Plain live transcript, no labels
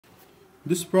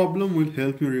This problem will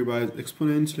help you revise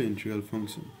exponential integral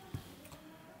function.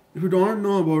 If you don't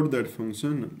know about that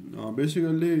function,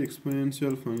 basically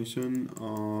exponential function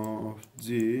of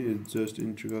g is just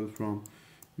integral from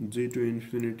g to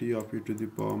infinity of e to the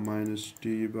power minus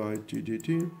t by t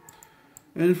dt.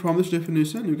 And from this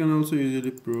definition, you can also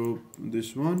easily prove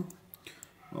this one.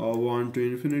 1 to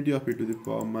infinity of e to the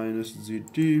power minus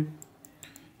gt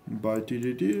by t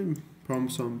dt from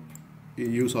some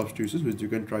u substitutions which you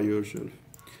can try yourself.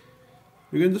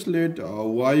 You can just let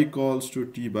y equals to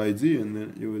t by z and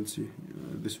then you will see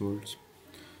this works.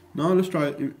 Now let's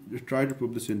try to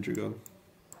prove this integral.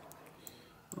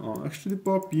 X to the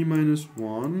power p minus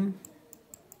 1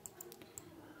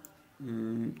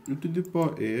 e to the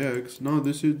power ax. Now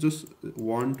this is just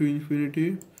 1 to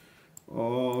infinity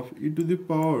of e to the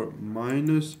power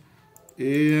minus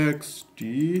ax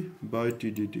t by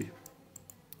t dt.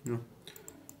 Yeah.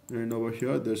 And over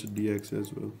here there's dx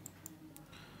as well.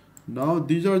 Now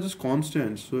these are just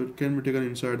constants, so it can be taken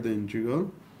inside the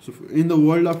integral. So in the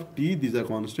world of t, these are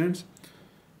constants.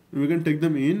 We can take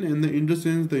them in and then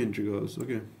interchange the integrals.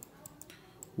 Okay,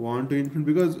 1 to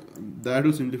infinity, because that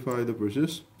will simplify the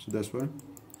process. So that's why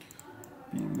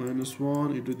p minus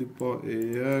 1 e to the power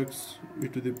ax e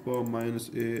to the power minus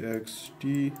ax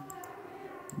t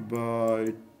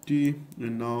by t,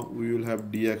 and now we will have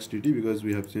dx dt because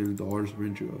we have changed the orders of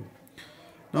integral.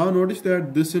 Now notice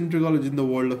that this integral is in the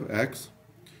world of x,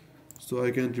 so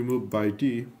I can remove by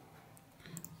t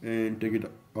and take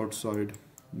it outside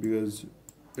because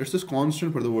it's just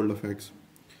constant for the world of x.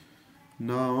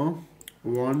 Now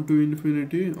 1 to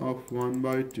infinity of 1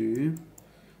 by t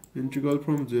integral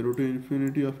from 0 to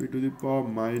infinity of e to the power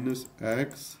minus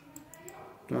x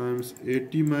times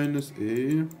at minus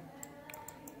a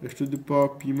x to the power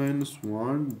p minus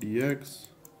 1 dx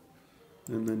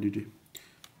and then dt.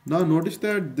 Now notice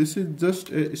that this is just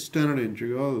a standard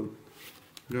integral.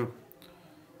 Yeah.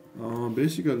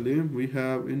 Basically we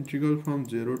have integral from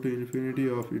 0 to infinity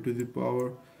of e to the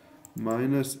power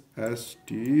minus st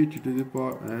t to the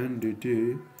power n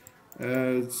dt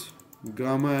as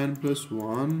gamma n plus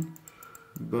 1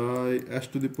 by s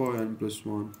to the power n plus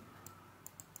 1.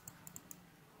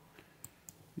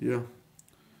 Yeah.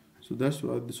 So that's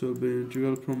why this will be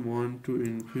integral from 1 to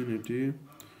infinity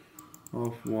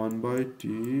of 1 by t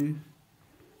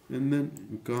and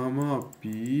then gamma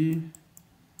p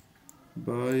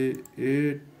by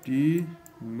a t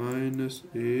minus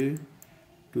a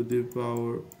to the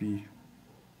power p.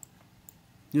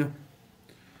 Yeah,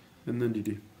 and then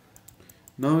dt.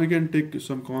 Now we can take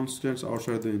some constants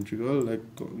outside the integral like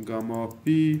gamma of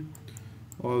p,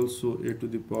 also a to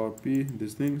the power p,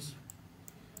 these things.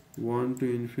 1 to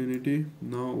infinity,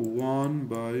 now 1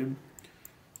 by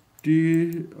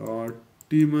t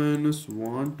t minus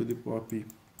 1 to the power p.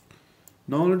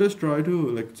 Now let us try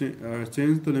to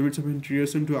change the limits of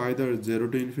integration to either 0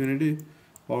 to infinity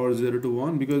or 0 to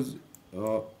 1, because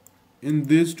in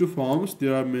these two forms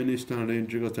there are many standard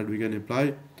integrals that we can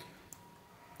apply.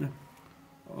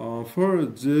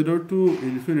 For 0 to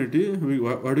infinity,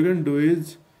 what we can do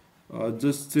is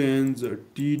just change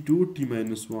t to t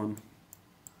minus 1.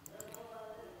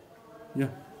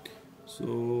 Yeah,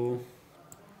 so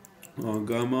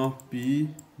gamma of p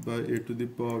by a to the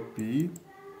power p,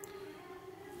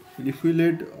 and if we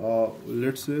let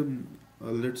let's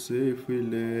say if we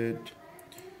let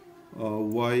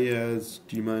y as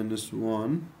t minus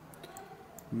 1,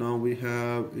 now we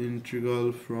have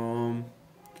integral from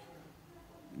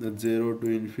 0 to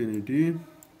infinity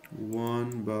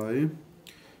 1 by,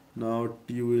 now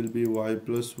t will be y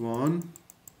plus 1,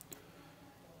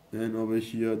 and over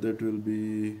here that will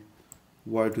be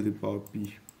y to the power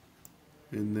p,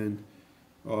 and then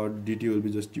dt will be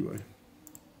just dy.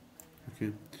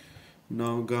 Okay,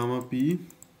 now gamma p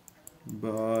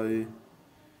by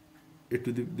a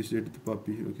to the, this a to the power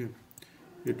p. Okay,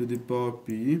 a to the power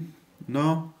p.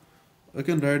 Now I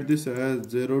can write this as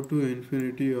 0 to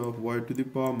infinity of y to the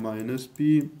power minus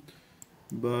p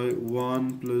by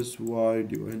 1 plus y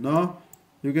dy. Now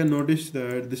you can notice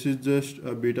that this is just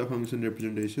a beta function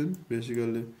representation.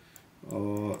 Basically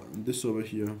this over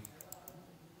here,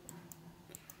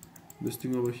 this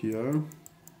thing over here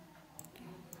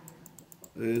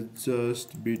is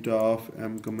just beta of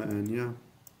m comma n. Yeah,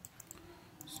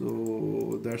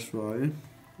 so that's why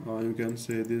you can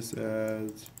say this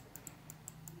as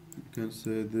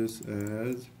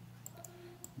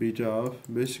beta of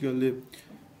basically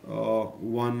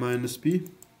 1 minus p.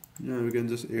 Yeah, we can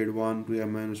just add 1 to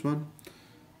m minus 1,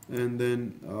 and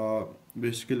then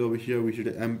basically over here we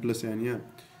should m plus n. Yeah,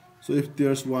 so if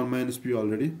there's 1 minus p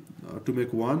already, to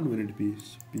make 1 we need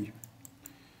p.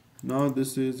 Now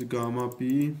this is gamma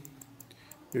p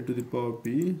a to the power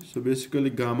p. So basically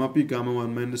gamma p, gamma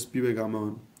 1 minus p by gamma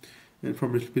 1. And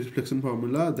from reflection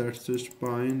formula, that's just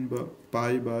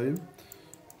pi by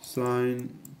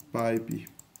sine pi p.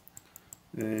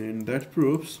 And that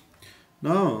proves.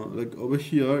 Now, like over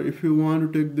here, if you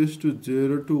want to take this to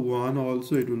 0 to 1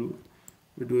 also, it will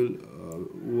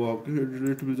work.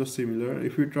 It will be just similar.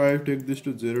 If you try to take this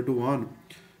to 0 to 1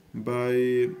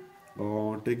 by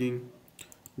taking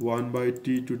 1 by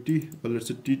t to t, or let's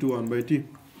say t to 1 by t,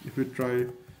 if you try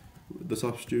the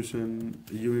substitution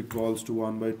u equals to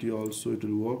 1 by t also, it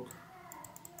will work.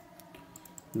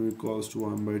 U equals to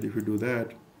 1 by t. If you do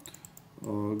that,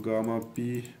 gamma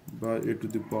p by a to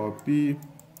the power p,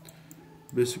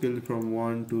 basically from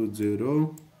 1 to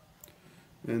 0,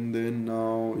 and then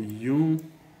now u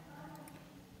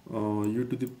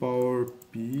to the power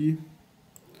p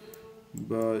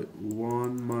by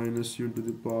 1 minus u to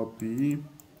the power p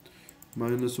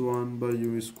minus 1 by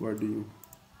u squared du.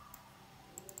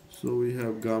 So we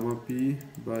have gamma p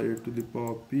by a to the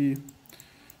power p.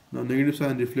 Now negative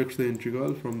sign reflects the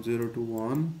integral from 0 to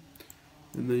 1,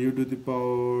 and then u to the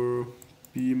power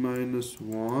p minus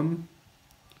 1,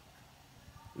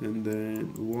 and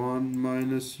then 1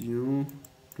 minus u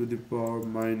to the power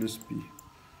minus p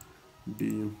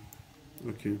du.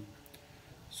 Okay,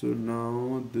 so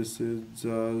now this is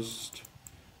just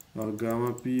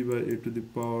gamma p by a to the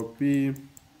power p.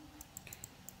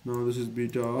 Now this is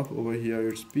beta of, over here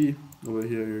it's p, over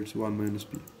here it's 1 minus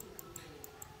p.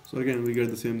 So again we get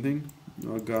the same thing,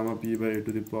 gamma p by a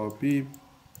to the power p,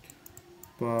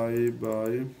 pi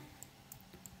by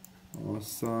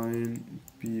sine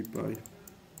p pi.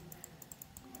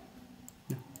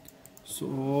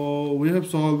 So we have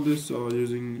solved this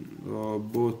using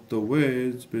both the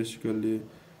ways. Basically,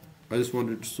 I just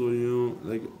wanted to show you,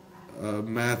 like,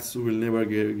 maths will never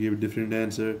give different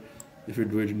answer if you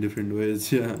do it in different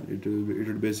ways. Yeah, it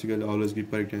will basically always give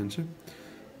correct answer,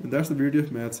 and that's the beauty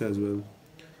of maths as well.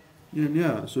 And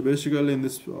yeah, so basically in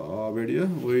this video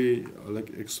we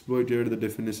like exploited the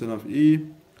definition of e,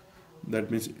 that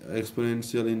means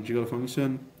exponential integral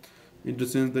function,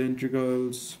 interchanged the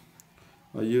integrals,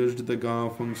 used the gamma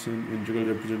function integral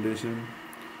representation,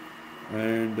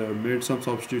 and made some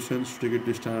substitutions to take it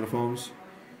to standard forms,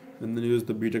 and then used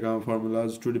the beta gamma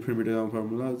formulas, two different beta gamma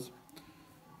formulas,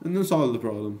 and then solve the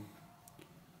problem.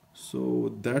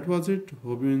 So that was it.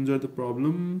 Hope you enjoyed the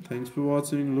problem. Thanks for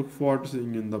watching. Look forward to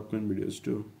seeing you in the upcoming videos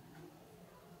too.